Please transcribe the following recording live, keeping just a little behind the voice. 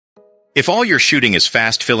If all you're shooting is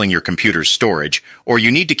fast filling your computer's storage, or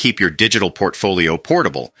you need to keep your digital portfolio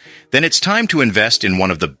portable, then it's time to invest in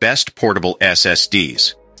one of the best portable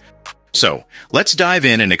SSDs. So, let's dive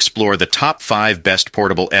in and explore the top 5 best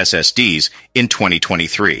portable SSDs in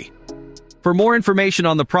 2023. For more information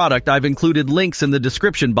on the product, I've included links in the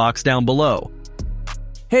description box down below.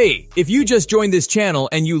 Hey, if you just joined this channel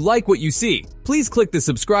and you like what you see, please click the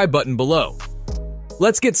subscribe button below.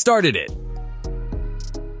 Let's get started it.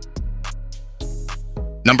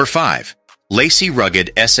 Number 5. LaCie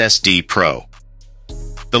Rugged SSD Pro.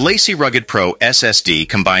 The LaCie Rugged Pro SSD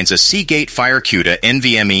combines a Seagate FireCuda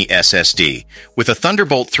NVMe SSD with a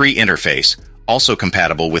Thunderbolt 3 interface, also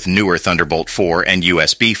compatible with newer Thunderbolt 4 and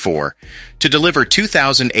USB 4, to deliver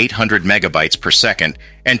 2,800 megabytes per second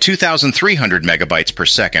and 2,300 megabytes per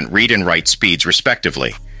second read and write speeds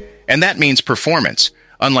respectively. And that means performance,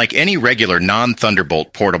 unlike any regular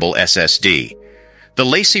non-Thunderbolt portable SSD. The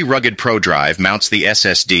LaCie Rugged Pro drive mounts the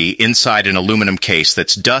SSD inside an aluminum case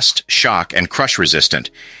that's dust, shock, and crush resistant.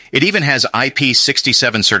 It even has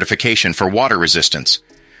IP67 certification for water resistance.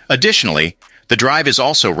 Additionally, the drive is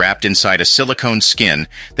also wrapped inside a silicone skin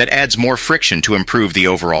that adds more friction to improve the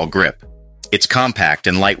overall grip. It's compact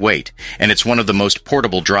and lightweight, and it's one of the most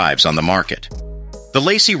portable drives on the market. The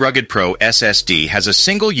LaCie Rugged Pro SSD has a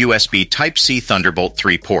single USB Type-C Thunderbolt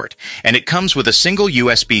 3 port, and it comes with a single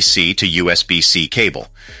USB-C to USB-C cable.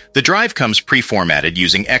 The drive comes pre-formatted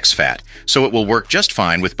using exFAT, so it will work just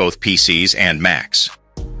fine with both PCs and Macs.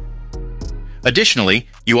 Additionally,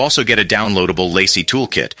 you also get a downloadable LaCie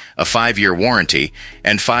Toolkit, a 5-year warranty,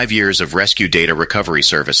 and 5 years of rescue data recovery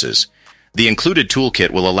services. The included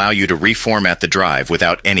toolkit will allow you to reformat the drive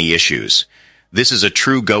without any issues. This is a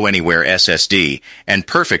true go-anywhere SSD, and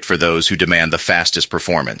perfect for those who demand the fastest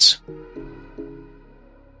performance.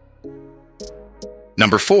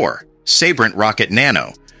 Number 4. Sabrent Rocket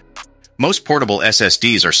Nano. Most portable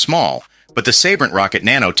SSDs are small, but the Sabrent Rocket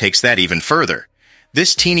Nano takes that even further.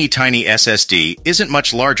 This teeny-tiny SSD isn't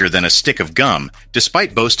much larger than a stick of gum,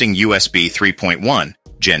 despite boasting USB 3.1,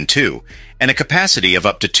 Gen 2, and a capacity of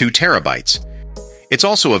up to 2 terabytes. It's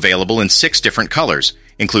also available in 6 different colors,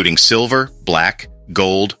 including silver, black,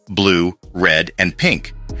 gold, blue, red, and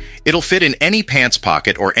pink. It'll fit in any pants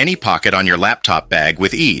pocket or any pocket on your laptop bag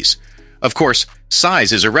with ease. Of course,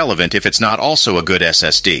 size is irrelevant if it's not also a good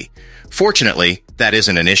SSD. Fortunately, that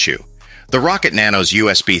isn't an issue. The Rocket Nano's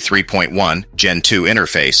USB 3.1 Gen 2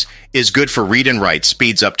 interface is good for read and write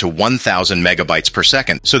speeds up to 1,000 megabytes per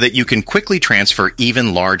second so that you can quickly transfer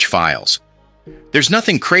even large files. There's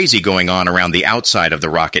nothing crazy going on around the outside of the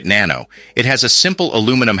Rocket Nano. It has a simple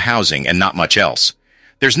aluminum housing and not much else.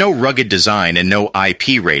 There's no rugged design and no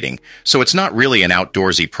IP rating, so it's not really an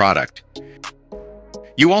outdoorsy product.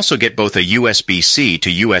 You also get both a USB-C to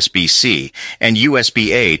USB-C and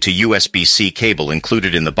USB-A to USB-C cable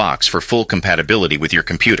included in the box for full compatibility with your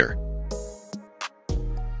computer.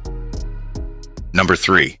 Number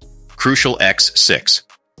 3. Crucial X6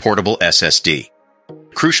 Portable SSD.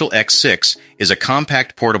 Crucial X6 is a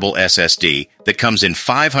compact portable SSD that comes in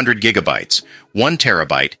 500 gigabytes, 1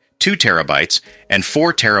 terabyte, 2 terabytes, and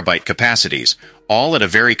 4 terabyte capacities, all at a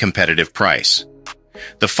very competitive price.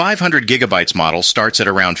 The 500 gigabytes model starts at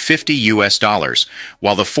around $50,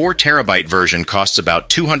 while the 4 terabyte version costs about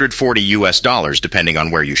 $240 depending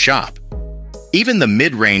on where you shop. Even the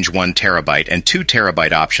mid-range 1 terabyte and 2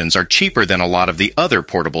 terabyte options are cheaper than a lot of the other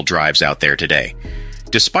portable drives out there today.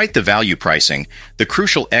 Despite the value pricing, the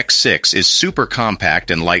Crucial X6 is super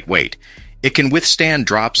compact and lightweight. It can withstand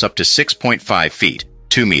drops up to 6.5 feet,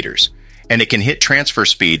 2 meters, and it can hit transfer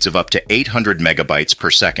speeds of up to 800 megabytes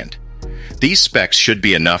per second. These specs should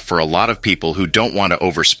be enough for a lot of people who don't want to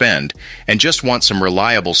overspend and just want some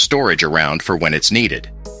reliable storage around for when it's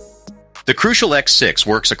needed. The Crucial X6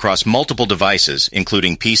 works across multiple devices,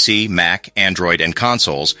 including PC, Mac, Android, and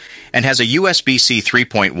consoles, and has a USB-C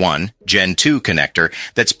 3.1 Gen 2 connector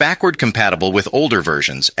that's backward compatible with older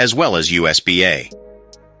versions, as well as USB-A.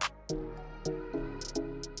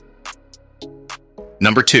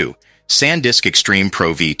 Number 2. SanDisk Extreme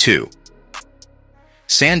Pro V2.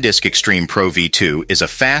 SanDisk Extreme Pro V2 is a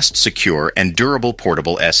fast, secure, and durable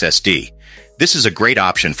portable SSD. This is a great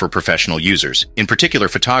option for professional users, in particular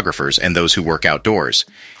photographers and those who work outdoors.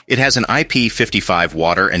 It has an IP55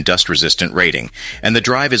 water and dust-resistant rating, and the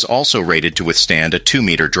drive is also rated to withstand a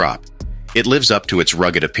 2-meter drop. It lives up to its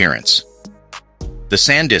rugged appearance. The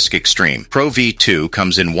SanDisk Extreme Pro V2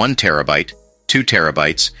 comes in 1 terabyte, 2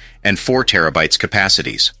 terabytes, and 4 terabytes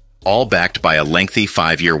capacities, all backed by a lengthy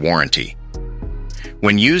 5-year warranty.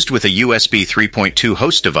 When used with a USB 3.2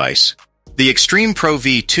 host device, the Extreme Pro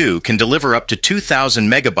V2 can deliver up to 2,000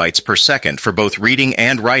 megabytes per second for both reading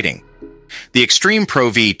and writing. The Extreme Pro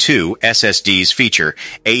V2 SSDs feature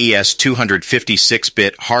AES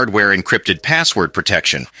 256-bit hardware encrypted password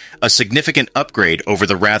protection, a significant upgrade over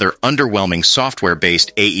the rather underwhelming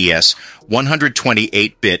software-based AES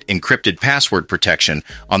 128-bit encrypted password protection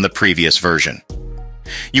on the previous version.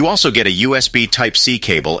 You also get a USB Type-C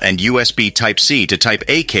cable and USB Type-C to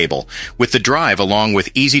Type-A cable with the drive along with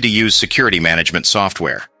easy-to-use security management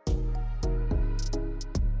software.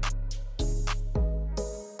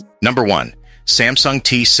 Number 1. Samsung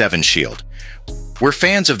T7 Shield. We're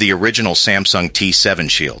fans of the original Samsung T7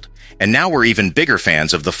 Shield, and now we're even bigger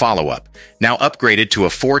fans of the follow-up, now upgraded to a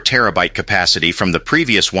 4TB capacity from the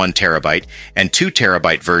previous 1TB and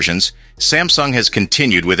 2TB versions. Samsung has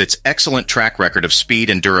continued with its excellent track record of speed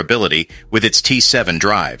and durability with its T7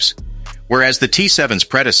 drives. Whereas the T7's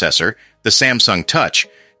predecessor, the Samsung Touch,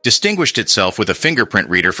 distinguished itself with a fingerprint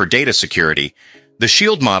reader for data security, the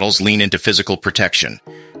Shield models lean into physical protection,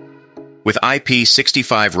 with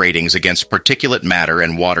IP65 ratings against particulate matter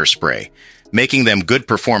and water spray, making them good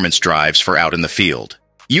performance drives for out in the field.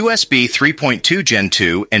 USB 3.2 Gen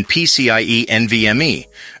 2 and PCIe NVMe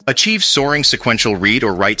achieve soaring sequential read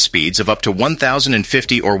or write speeds of up to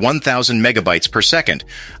 1050 or 1000 megabytes per second,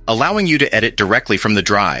 allowing you to edit directly from the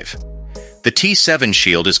drive. The T7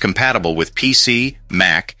 Shield is compatible with PC,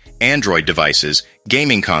 Mac, Android devices,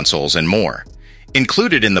 gaming consoles, and more.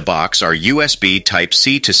 Included in the box are USB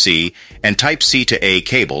Type-C to C and Type-C to A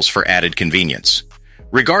cables for added convenience.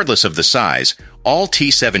 Regardless of the size, all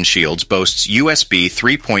T7 Shields boasts USB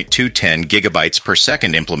 3.210 GB per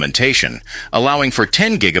second implementation, allowing for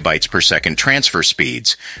 10 GB per second transfer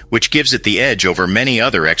speeds, which gives it the edge over many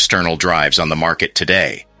other external drives on the market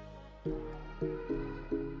today.